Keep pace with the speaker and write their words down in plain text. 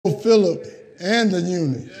Philip and the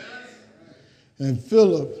eunuch. And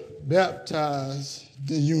Philip baptized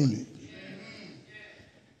the eunuch.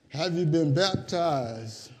 Have you been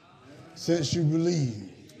baptized since you believe?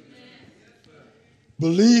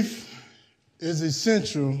 Belief is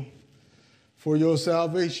essential for your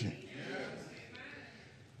salvation.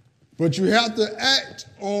 But you have to act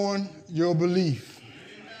on your belief.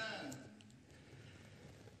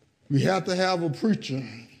 We have to have a preacher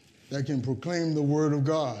that can proclaim the Word of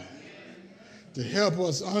God to help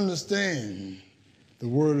us understand the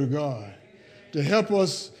Word of God, to help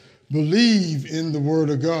us believe in the Word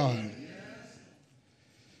of God.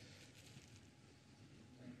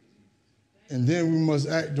 And then we must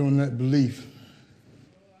act on that belief.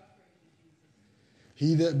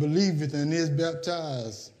 He that believeth and is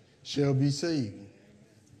baptized shall be saved.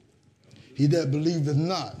 He that believeth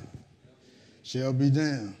not shall be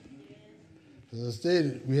damned. As I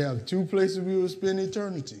stated, we have two places we will spend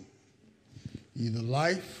eternity. Either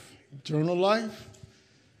life, eternal life,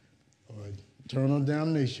 or eternal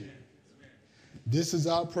damnation. This is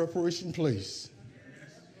our preparation place.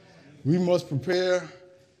 We must prepare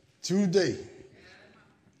today.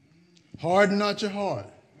 Harden not your heart.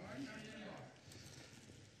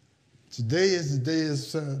 Today is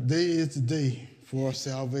the day for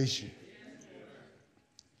salvation.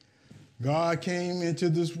 God came into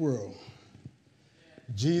this world.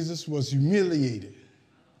 Jesus was humiliated,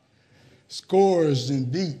 scourged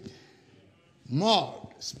and beat,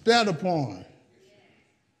 mocked, spat upon,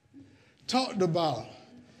 talked about,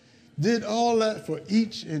 did all that for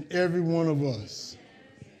each and every one of us.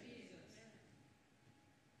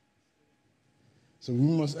 So we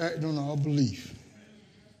must act on our belief.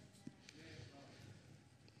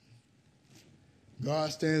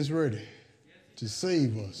 God stands ready to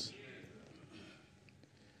save us.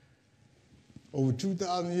 Over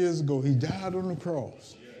 2,000 years ago, he died on the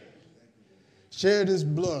cross, shed his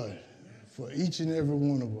blood for each and every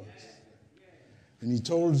one of us. And he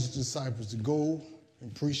told his disciples to go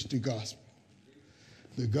and preach the gospel.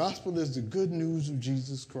 The gospel is the good news of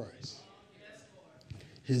Jesus Christ,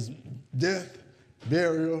 his death,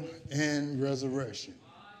 burial, and resurrection.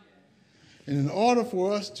 And in order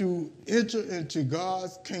for us to enter into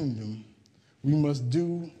God's kingdom, we must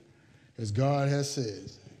do as God has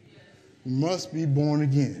said. We must be born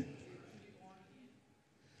again.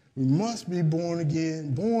 We must be born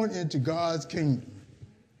again, born into God's kingdom.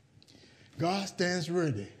 God stands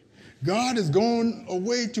ready. God is going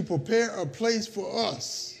away to prepare a place for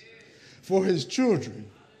us, for his children.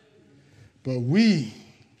 But we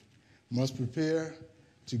must prepare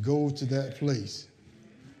to go to that place.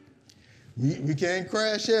 We can't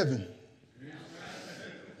crash heaven.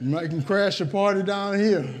 You might can crash a party down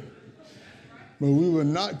here, but we will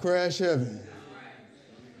not crash heaven.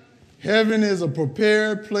 Heaven is a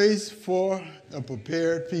prepared place for a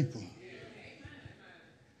prepared people.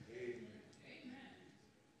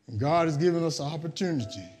 And God has given us an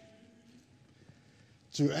opportunity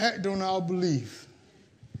to act on our belief.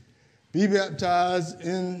 Be baptized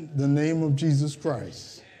in the name of Jesus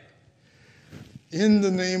Christ. In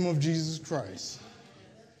the name of Jesus Christ.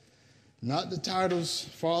 Not the titles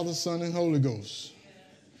Father, Son, and Holy Ghost.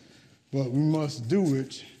 But we must do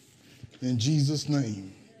it in Jesus'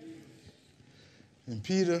 name. And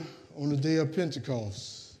Peter, on the day of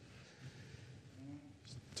Pentecost,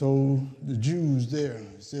 told the Jews there,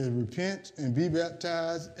 said, repent and be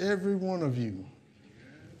baptized, every one of you,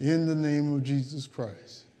 in the name of Jesus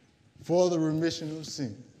Christ, for the remission of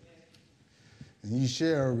sin. And ye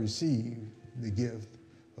shall receive the gift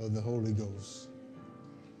of the Holy Ghost.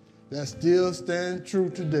 That still stands true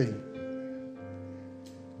today.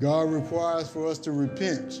 God requires for us to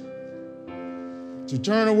repent, to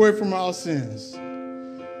turn away from our sins,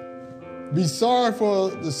 be sorry for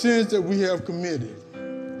the sins that we have committed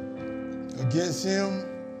against him,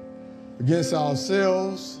 against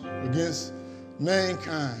ourselves, against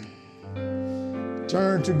mankind.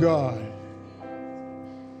 Turn to God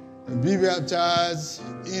and be baptized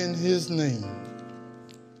in his name.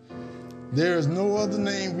 There is no other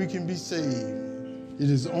name we can be saved. It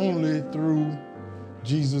is only through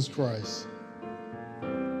Jesus Christ.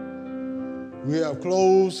 We have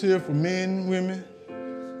clothes here for men, women,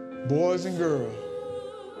 boys, and girls.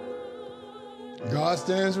 God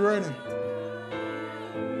stands ready.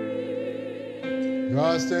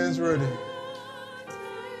 God stands ready.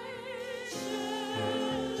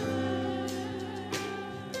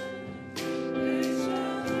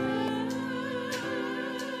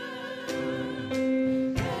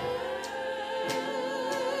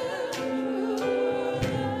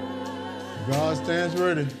 God stands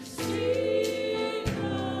ready.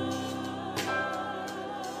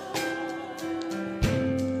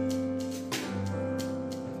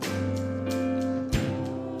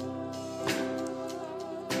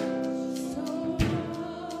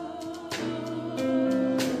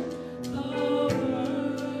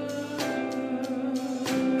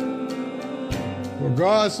 For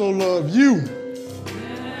God so loved you.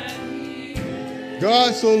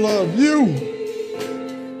 God so loved you.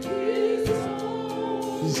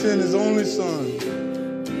 He sent his only son.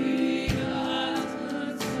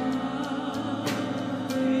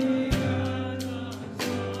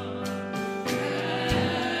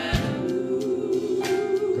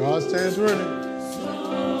 God stands ready.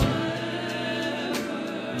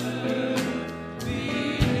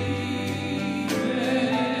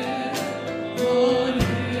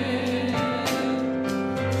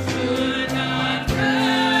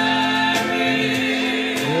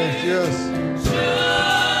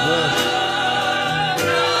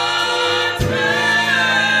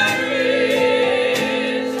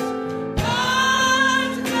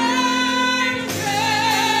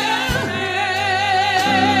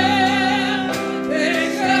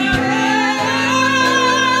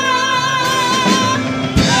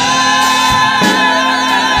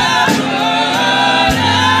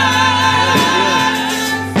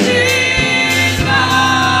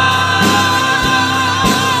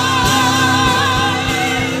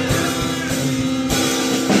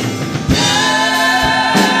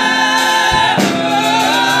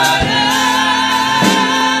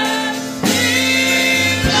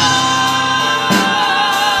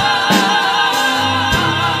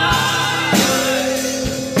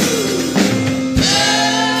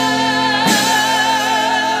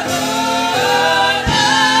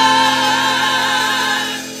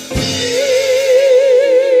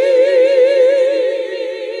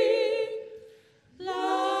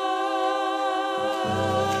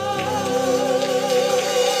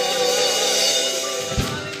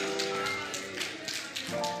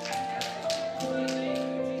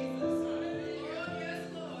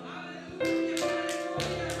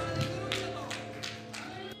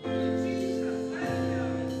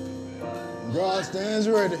 God stands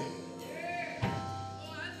ready.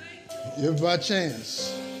 If by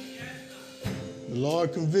chance the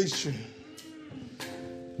Lord convicts you,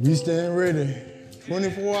 we stand ready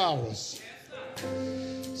 24 hours,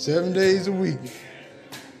 7 days a week,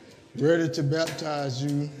 ready to baptize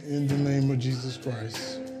you in the name of Jesus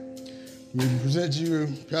Christ. We present you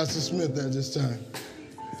Pastor Smith at this time.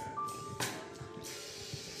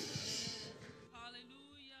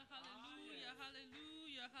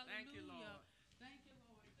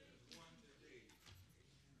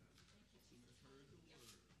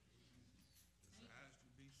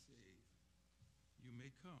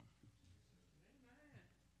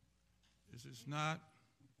 This is not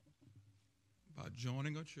about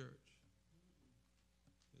joining a church.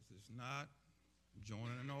 This is not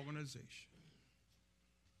joining an organization.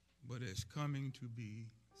 But it's coming to be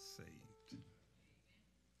saved.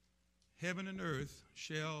 Heaven and earth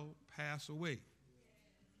shall pass away,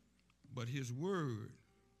 but his word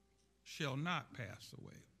shall not pass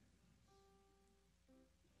away.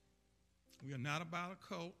 We are not about a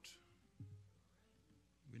cult.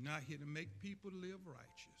 We're not here to make people live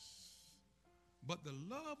righteous. But the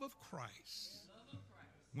love of Christ,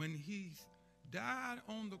 when he died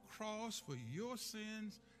on the cross for your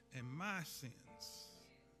sins and my sins,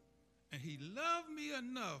 and he loved me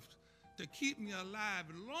enough to keep me alive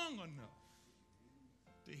long enough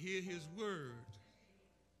to hear his word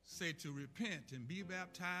say to repent and be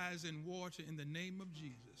baptized in water in the name of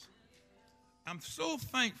Jesus. I'm so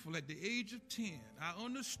thankful at the age of 10, I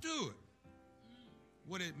understood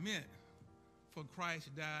what it meant for Christ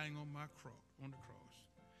dying on my cross, on the cross.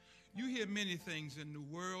 You hear many things in the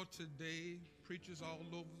world today, preachers all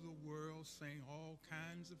over the world saying all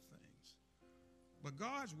kinds of things. But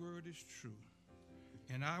God's word is true.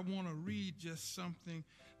 And I want to read just something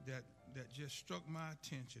that just struck my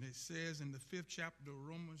attention. It says in the 5th chapter of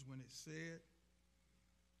Romans, when it said,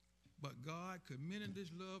 but God commended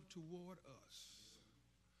his love toward us,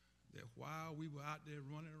 that while we were out there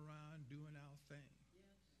running around doing our thing,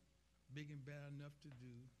 big and bad enough to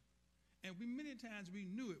do, and many times we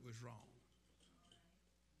knew it was wrong.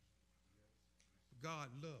 God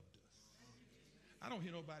loved us. I don't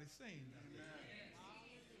hear nobody saying that.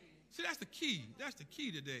 See, that's the key. That's the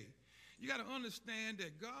key today. You got to understand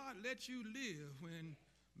that God let you live when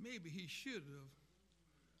maybe he should have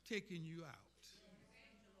taken you out.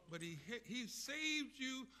 But he saved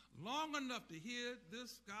you long enough to hear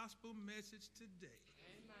this gospel message today,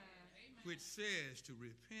 which says to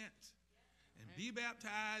repent and be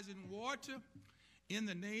baptized in water in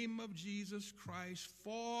the name of Jesus Christ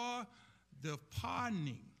for the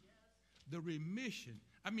pardoning, the remission.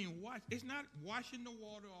 I mean, it's not washing the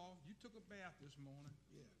water off. You took a bath this morning.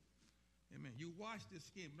 Yeah. Amen. You washed the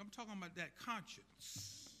skin. But I'm talking about that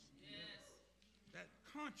conscience. Yes. That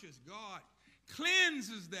conscience, God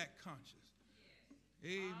cleanses that conscience.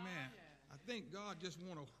 Amen. I think God just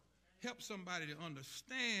want to help somebody to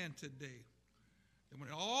understand today that when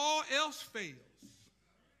all else fails,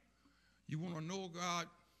 you want to know God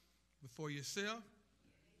before yourself,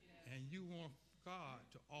 and you want God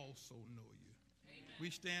to also know you. Amen. We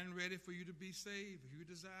stand ready for you to be saved. If you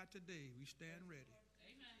desire today, we stand ready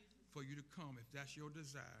for you to come if that's your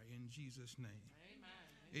desire in Jesus' name.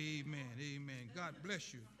 Amen. Amen. God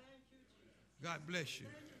bless you. God bless you.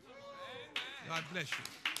 God bless you.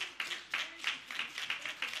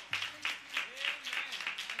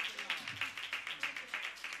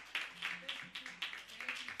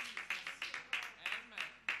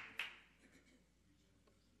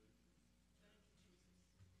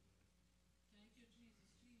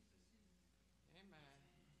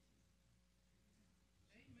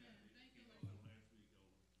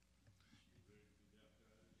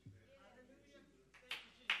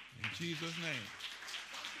 In Jesus' name.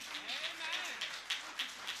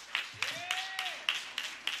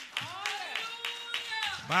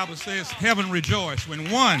 The Bible says heaven rejoices when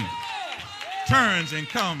one turns and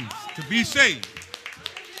comes to be saved.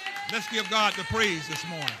 Let's give God the praise this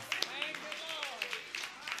morning.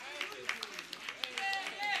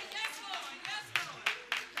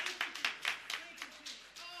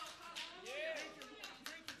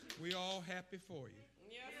 We all happy for you.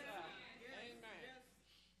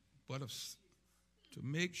 But to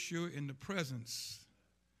make sure in the presence,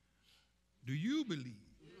 do you believe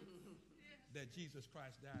that Jesus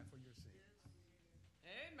Christ died for your sins?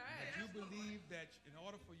 Amen. That you believe that in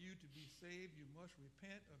order for you to be saved, you must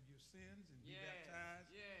repent of your sins and be baptized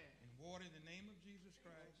in water in the name of Jesus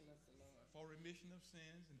Christ for remission of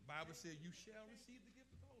sins. And the Bible says you shall receive the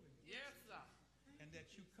gift of the Holy Ghost. Yes, sir. And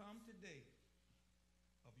that you come today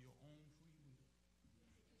of your own free will.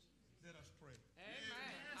 Let us pray.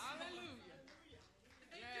 Amen. Hallelujah.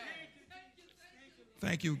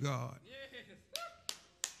 Thank you, God,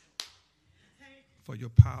 for your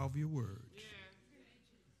power of your word.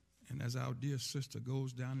 And as our dear sister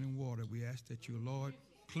goes down in water, we ask that you, Lord,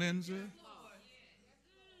 cleanse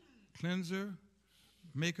her,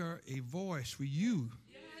 make her a voice for you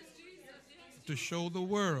to show the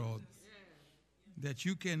world that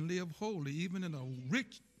you can live holy, even in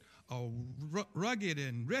a rugged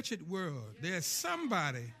and wretched world. There's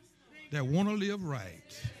somebody that want to live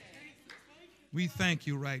right. We thank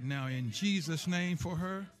you right now in Jesus' name for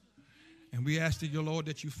her. And we ask that, your Lord,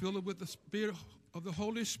 that you fill her with the Spirit of the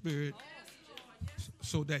Holy Spirit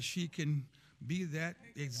so that she can be that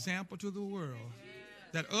example to the world,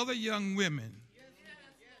 that other young women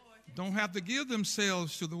don't have to give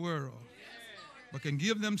themselves to the world, but can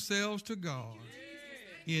give themselves to God.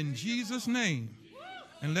 In Jesus' name.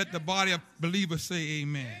 And let the body of believers say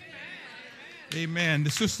amen. Amen.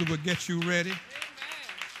 The sister will get you ready.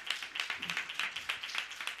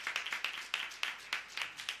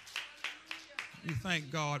 We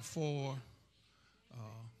thank God for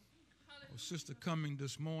our sister coming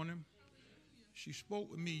this morning. She spoke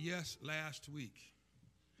with me last week.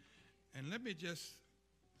 And let me just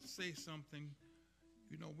say something.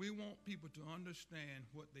 You know, we want people to understand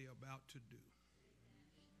what they're about to do.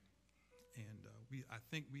 And I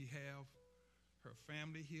think we have her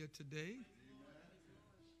family here today.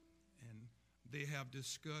 And they have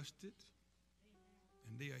discussed it.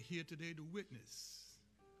 And they are here today to witness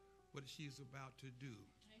what she's about to do.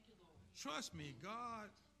 Thank you, Lord. Trust me, God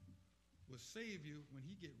will save you when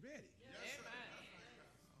he get ready. Yes,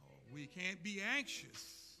 we can't be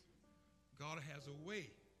anxious. God has a way.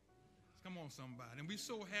 Come on, somebody. And we're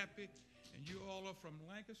so happy. And you all are from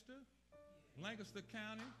Lancaster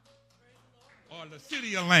County, or the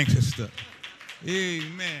city of Lancaster.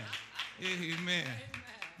 Amen. Amen.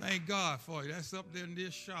 Thank God for you. That's up there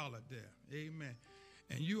near Charlotte there. Amen.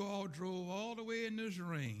 And you all drove all the way in this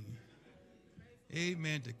rain,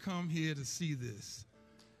 amen, to come here to see this.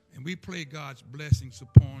 And we pray God's blessings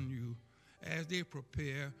upon you. As they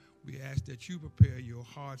prepare, we ask that you prepare your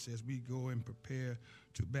hearts as we go and prepare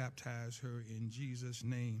to baptize her in Jesus'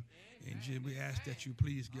 name. And we ask that you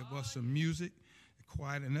please give us some music,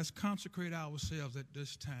 quiet, and let's consecrate ourselves at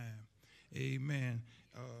this time. Amen.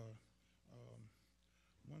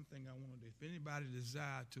 One thing I want to do, if anybody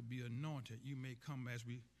desires to be anointed, you may come as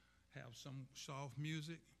we have some soft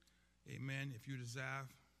music. Amen. If you desire,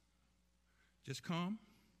 just come.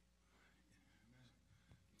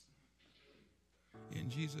 In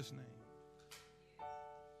Jesus' name.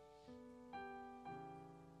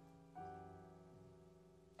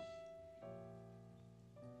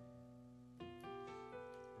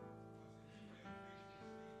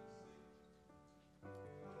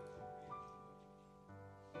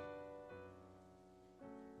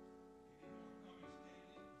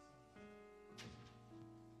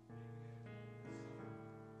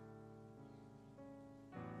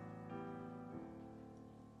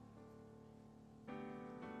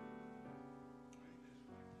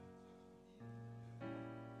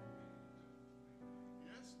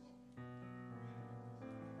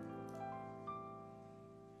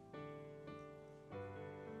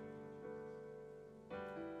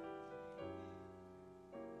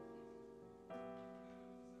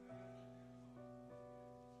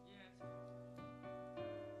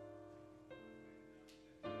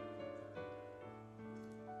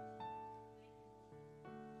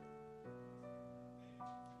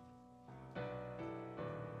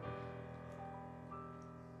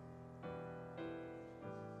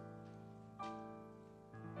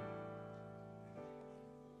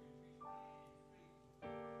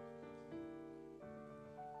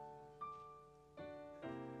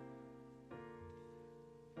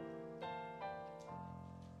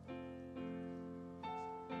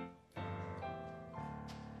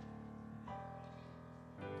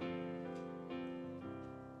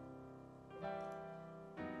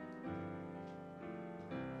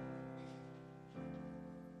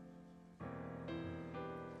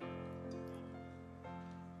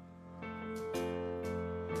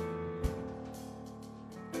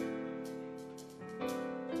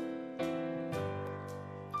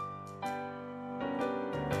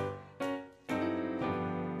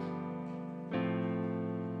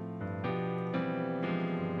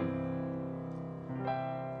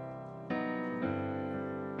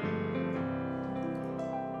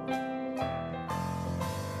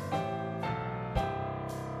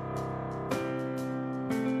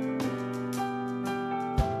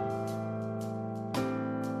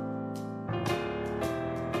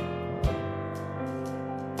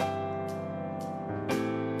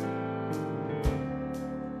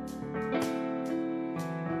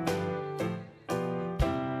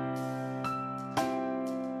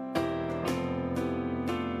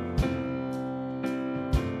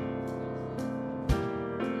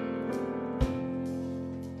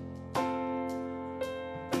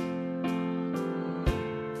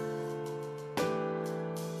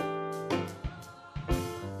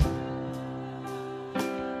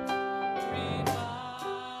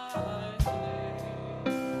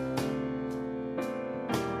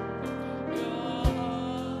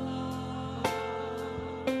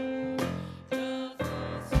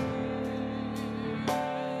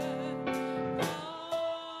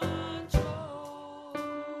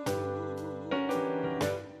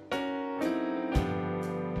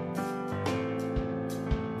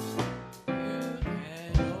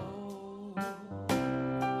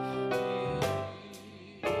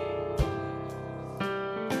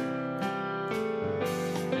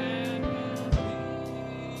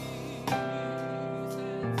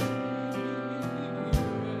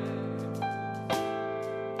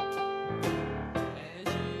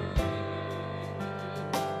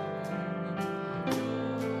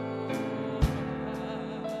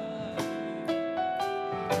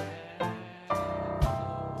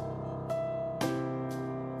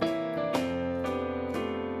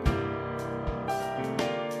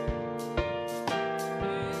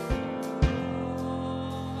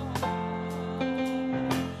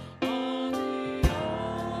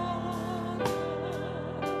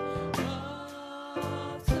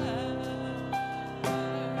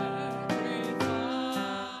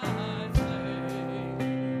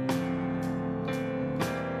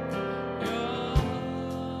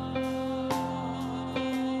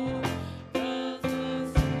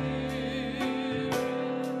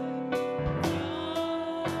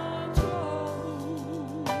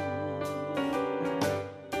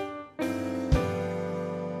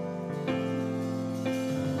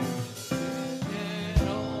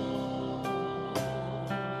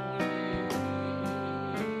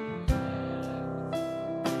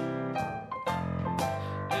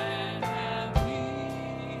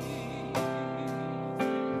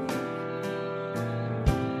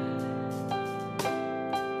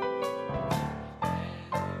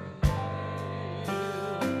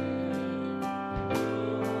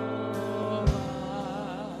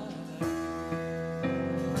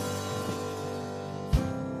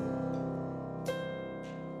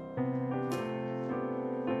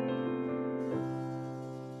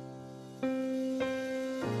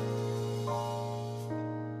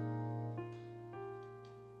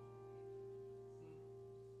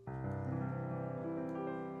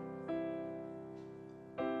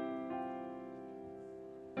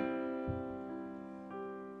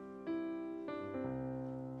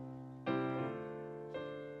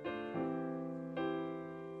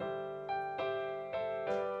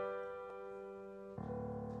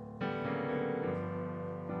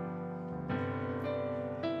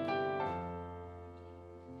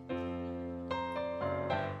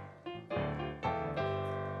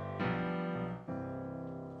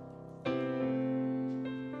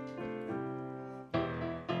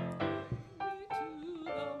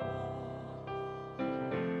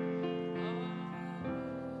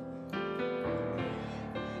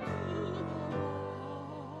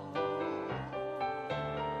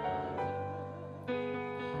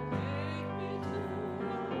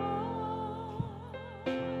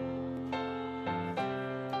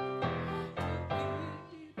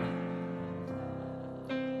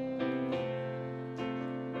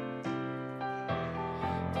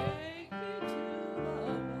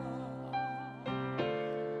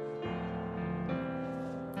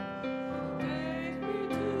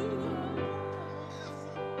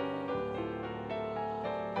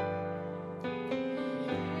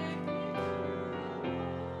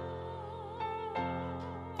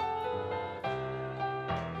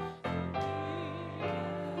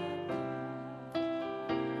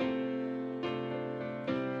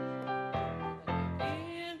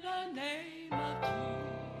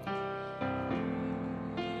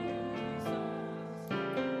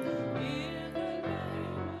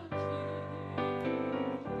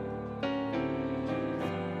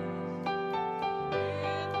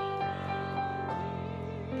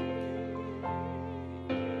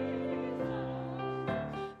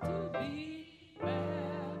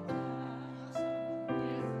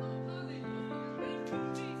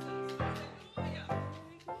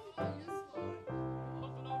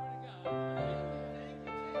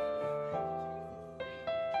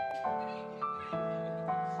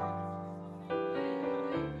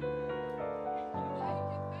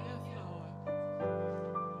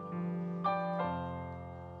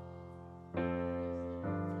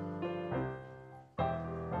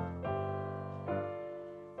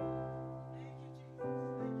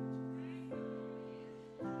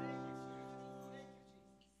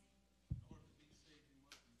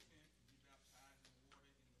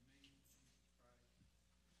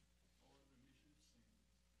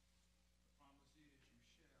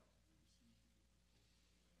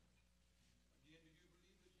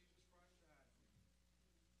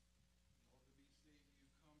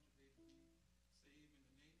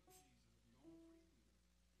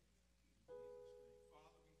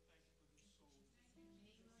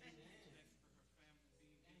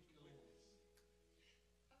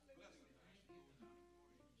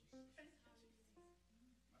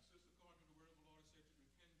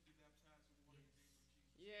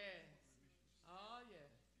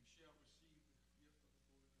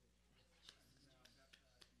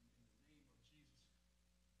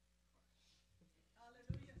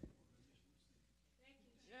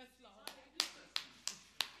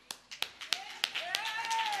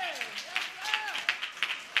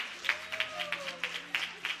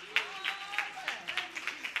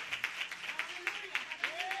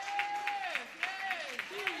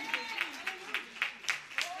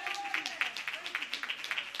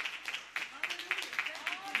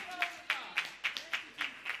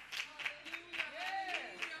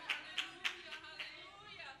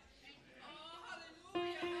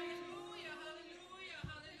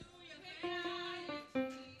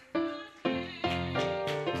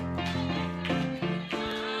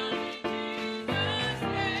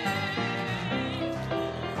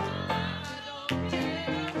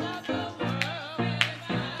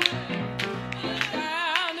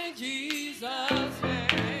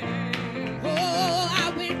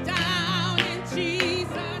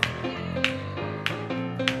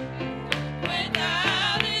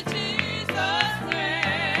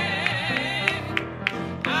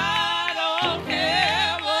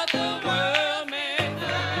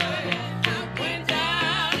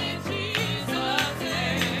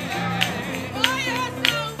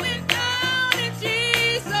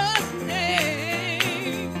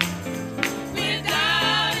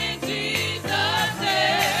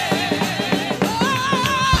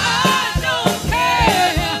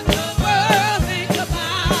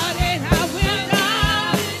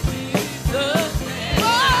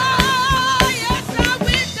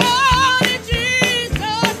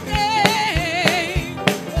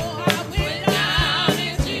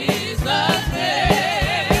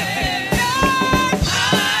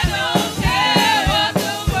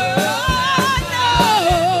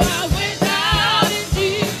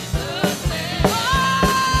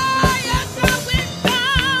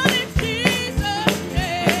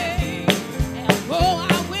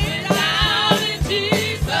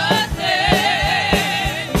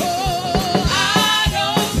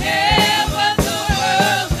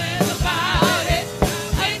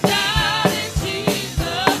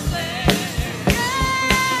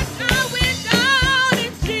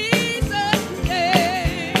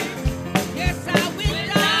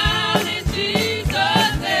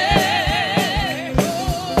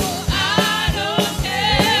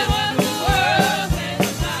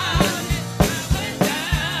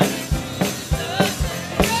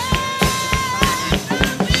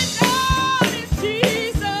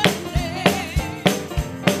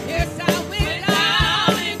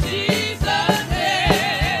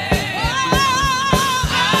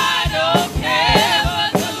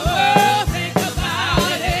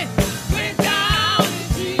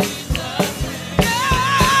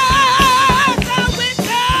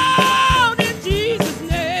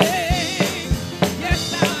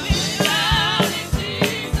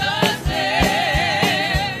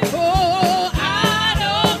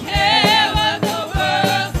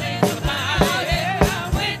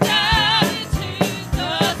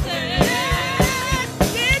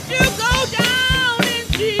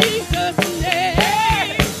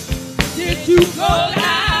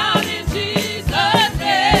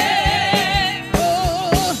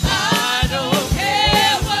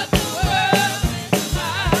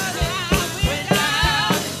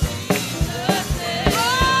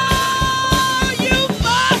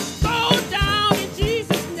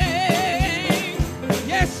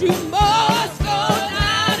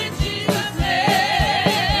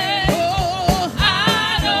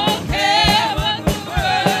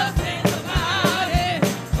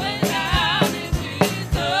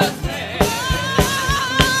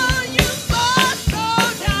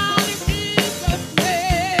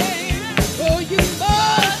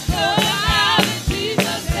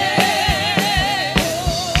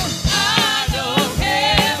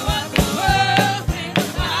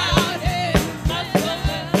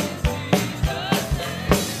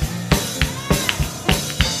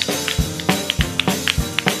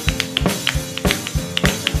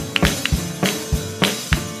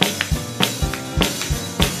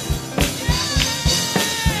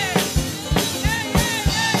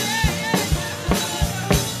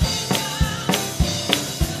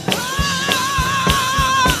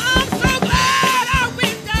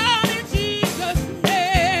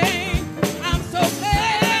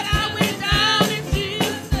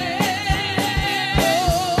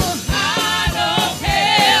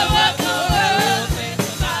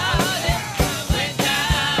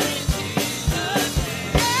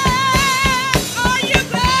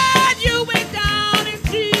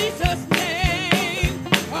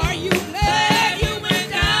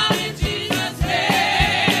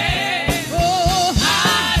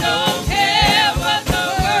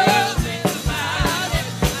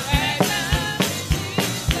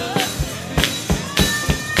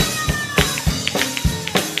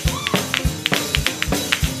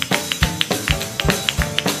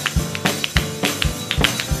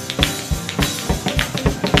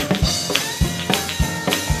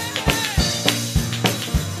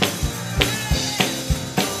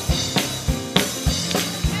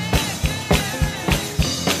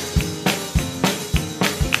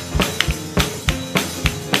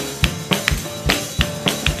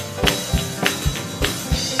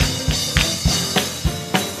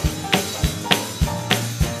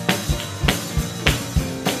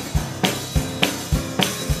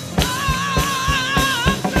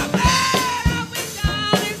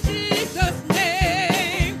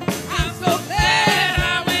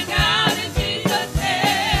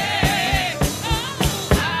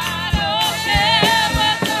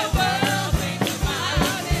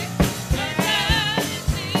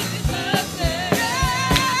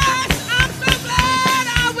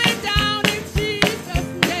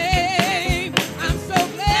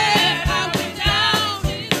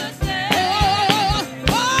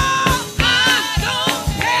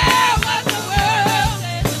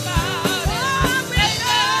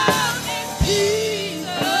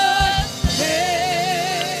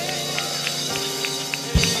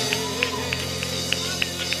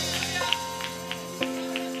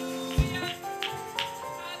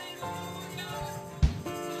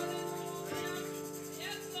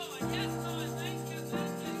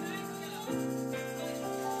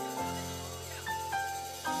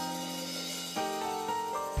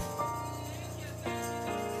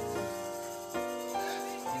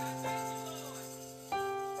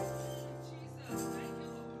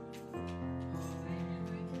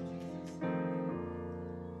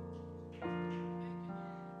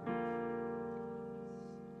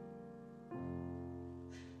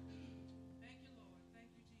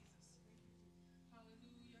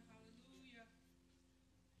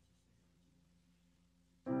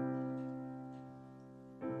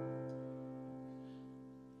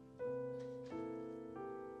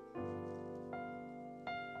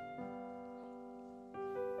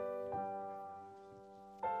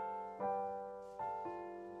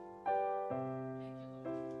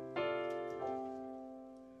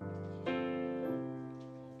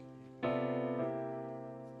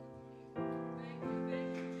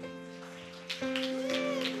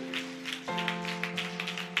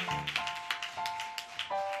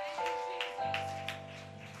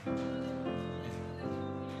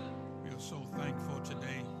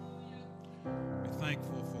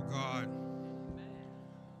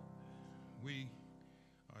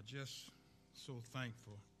 Just so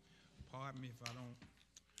thankful. Pardon me if I don't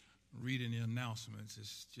read any announcements.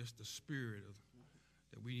 It's just the spirit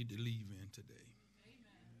that we need to leave in today.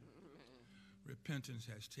 Amen. Repentance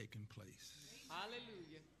has taken place.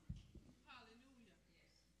 Hallelujah.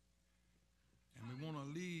 And we want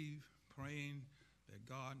to leave praying that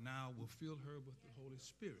God now will fill her with the Holy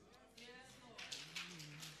Spirit.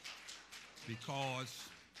 Because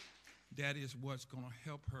that is what's going to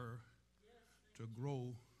help her to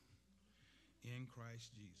grow in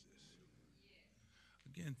Christ Jesus.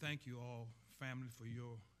 Again, thank you all, family, for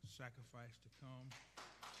your sacrifice to come.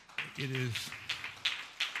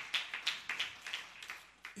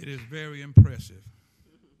 It is very impressive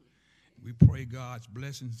We pray God's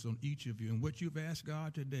blessings on each of you. And what you've asked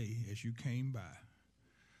God today as you came by,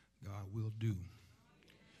 God will do.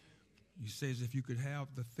 He says if you could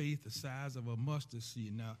have the faith the size of a mustard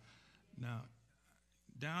seed. Now,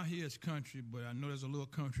 down here is country, but I know there's a little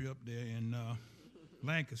country up there in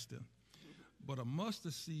Lancaster. But a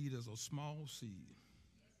mustard seed is a small seed,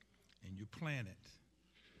 and you plant it.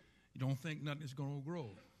 You don't think nothing's going to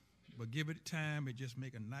grow, but give it time. It just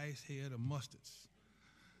make a nice head of mustards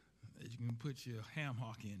that you can put your ham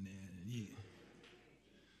hock in there and eat.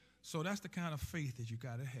 So that's the kind of faith that you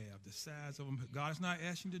got to have, the size of them. God is not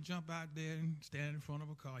asking you to jump out there and stand in front of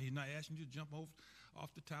a car. He's not asking you to jump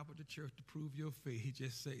off the top of the church to prove your faith. He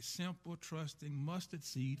just says simple, trusting, mustard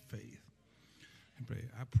seed faith.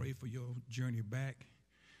 I pray for your journey back.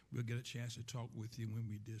 We'll get a chance to talk with you when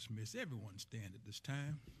we dismiss. Everyone stand at this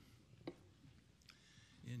time.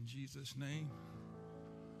 In Jesus' name,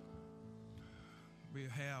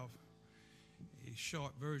 we'll have a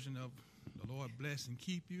short version of the Lord bless and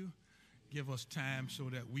keep you. Give us time so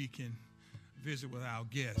that we can visit with our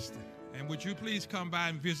guests. And would you please come by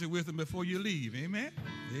and visit with them before you leave? Amen?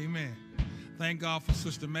 Amen. Thank God for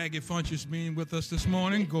Sister Maggie Funches being with us this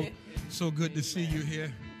morning. So good to see you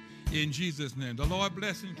here. In Jesus' name. The Lord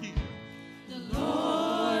bless and keep you. The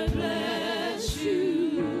Lord bless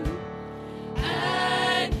you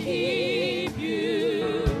and keep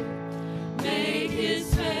you. Make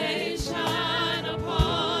his face shine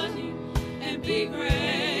upon you and be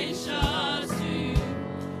gracious to you.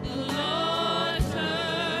 The Lord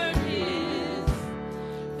turn his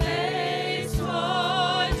face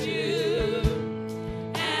toward you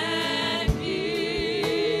and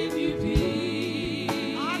give you peace.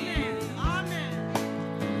 Amen. Amen.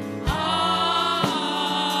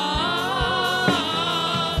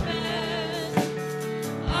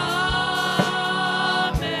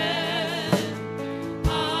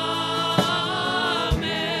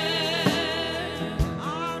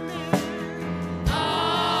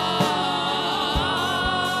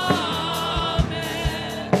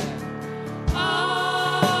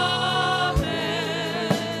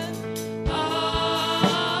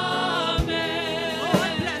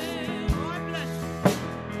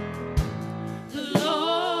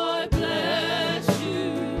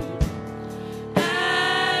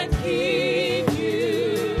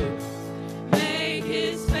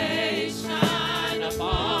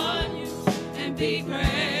 Be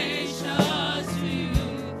great.